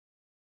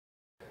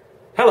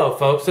Hello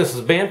folks, this is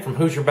Ben from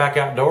Hoosierback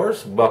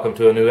Outdoors. Welcome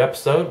to a new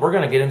episode. We're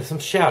going to get into some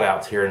shout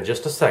outs here in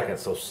just a second,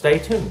 so stay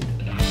tuned.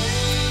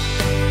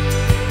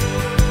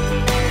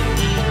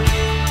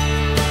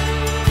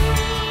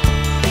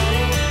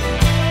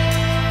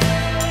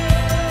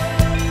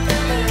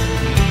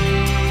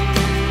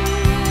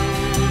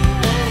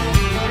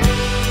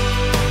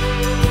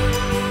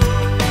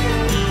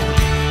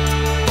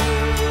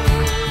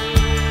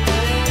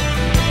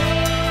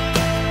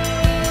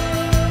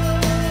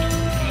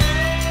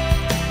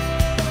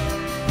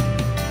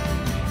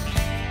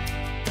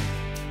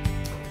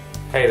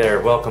 Hey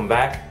there, welcome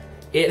back.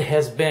 It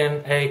has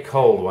been a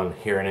cold one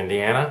here in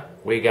Indiana.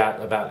 We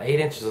got about 8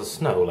 inches of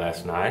snow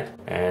last night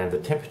and the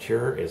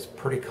temperature is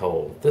pretty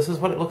cold. This is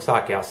what it looks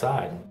like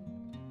outside.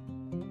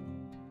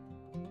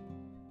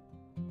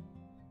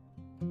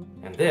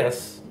 And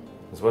this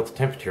is what the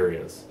temperature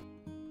is.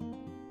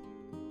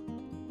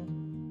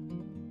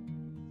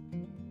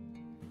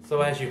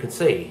 So as you can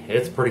see,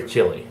 it's pretty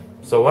chilly.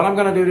 So what I'm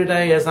going to do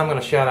today is I'm going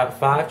to shout out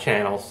 5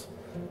 channels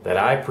that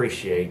I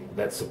appreciate,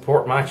 that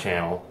support my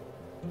channel,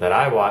 that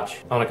I watch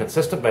on a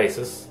consistent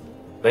basis.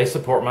 They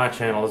support my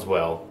channel as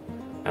well,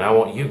 and I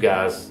want you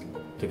guys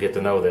to get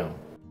to know them.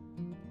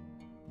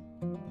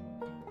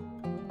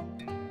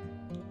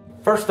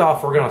 First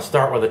off, we're going to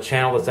start with a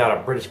channel that's out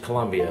of British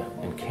Columbia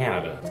in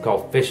Canada. It's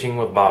called Fishing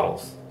with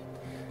Bottles.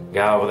 The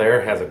guy over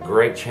there has a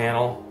great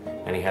channel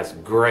and he has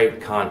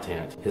great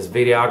content. His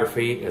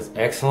videography is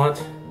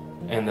excellent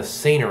and the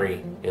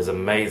scenery is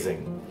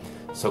amazing.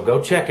 So go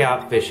check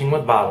out Fishing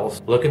with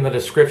Bottles. Look in the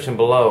description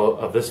below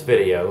of this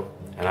video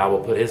and I will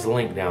put his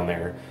link down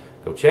there.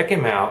 Go check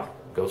him out,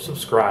 go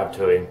subscribe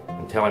to him,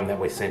 and tell him that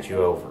we sent you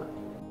over.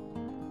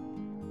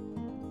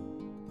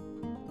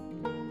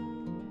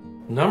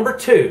 Number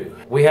 2,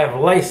 we have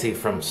Lacey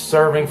from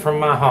Serving From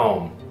My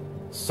Home.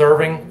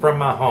 Serving From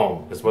My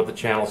Home is what the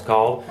channel's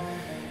called.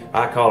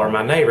 I call her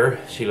my neighbor.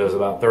 She lives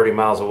about 30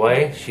 miles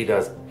away. She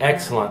does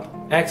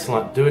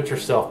excellent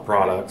do-it-yourself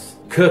products,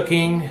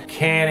 cooking,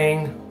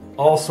 canning,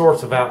 all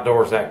sorts of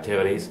outdoors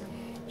activities.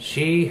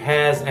 She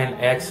has an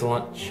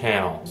excellent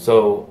channel.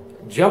 So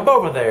jump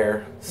over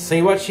there,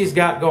 see what she's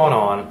got going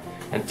on,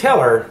 and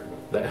tell her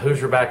that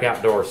Hoosierback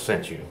Outdoors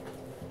sent you.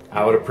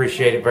 I would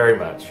appreciate it very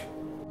much.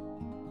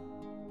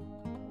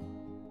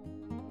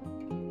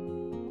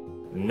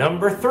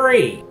 Number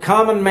 3,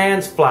 Common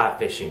Man's Fly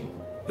Fishing.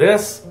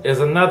 This is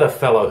another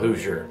fellow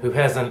Hoosier who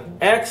has an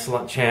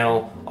excellent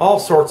channel, all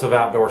sorts of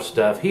outdoor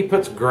stuff. He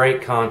puts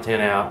great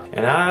content out,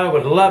 and I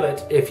would love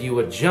it if you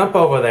would jump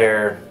over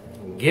there,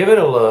 give it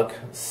a look,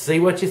 see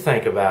what you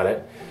think about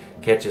it.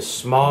 Catches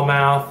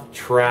smallmouth,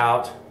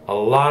 trout, a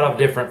lot of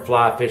different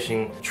fly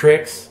fishing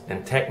tricks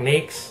and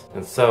techniques.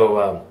 And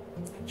so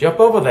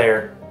jump over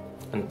there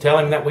and tell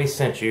him that we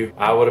sent you.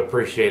 I would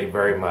appreciate it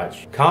very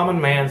much.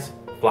 Common Man's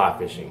Fly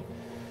Fishing.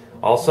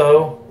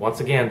 Also, once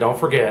again, don't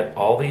forget,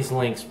 all these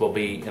links will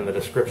be in the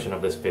description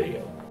of this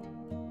video.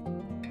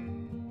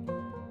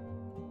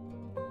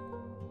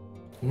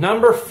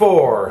 Number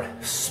 4,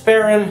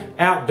 Sparin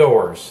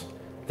Outdoors.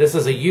 This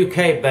is a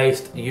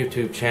UK-based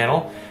YouTube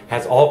channel.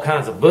 Has all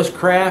kinds of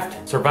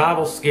bushcraft,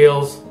 survival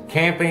skills,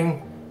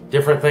 camping,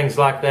 different things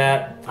like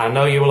that. I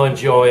know you will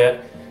enjoy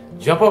it.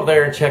 Jump over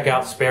there and check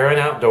out Sparin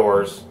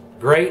Outdoors.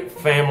 Great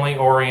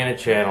family-oriented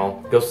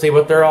channel. Go see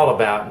what they're all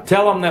about.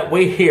 Tell them that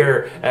we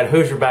here at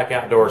Hoosierback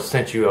Outdoors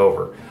sent you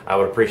over. I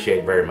would appreciate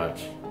it very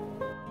much.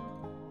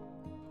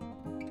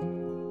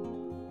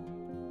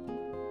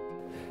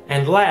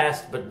 And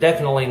last, but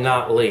definitely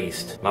not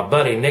least, my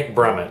buddy Nick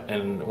Brummett.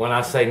 And when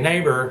I say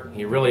neighbor,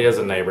 he really is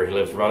a neighbor. He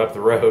lives right up the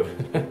road,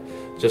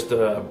 just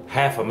a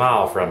half a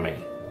mile from me.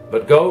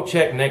 But go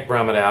check Nick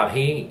Brummett out.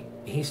 He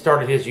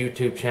started his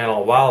YouTube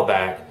channel a while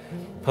back,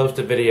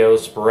 posted videos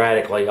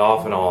sporadically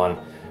off and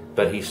on,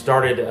 but he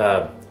started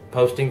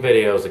posting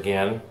videos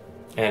again,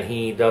 and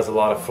he does a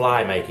lot of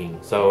fly making.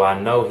 So I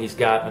know he's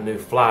got a new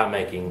fly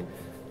making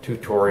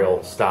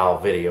tutorial style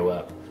video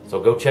up. So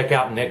go check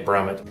out Nick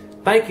Brummett.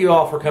 Thank you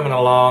all for coming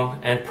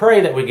along, and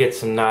pray that we get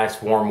some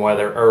nice warm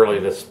weather early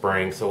this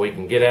spring so we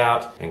can get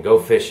out and go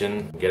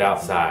fishing, get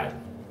outside.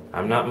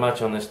 I'm not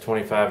much on this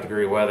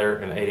 25-degree weather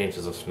and 8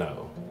 inches of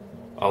snow.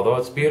 Although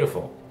it's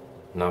beautiful,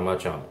 not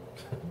much on it.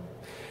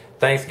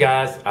 Thanks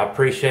guys, I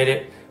appreciate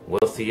it.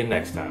 We'll see you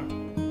next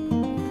time.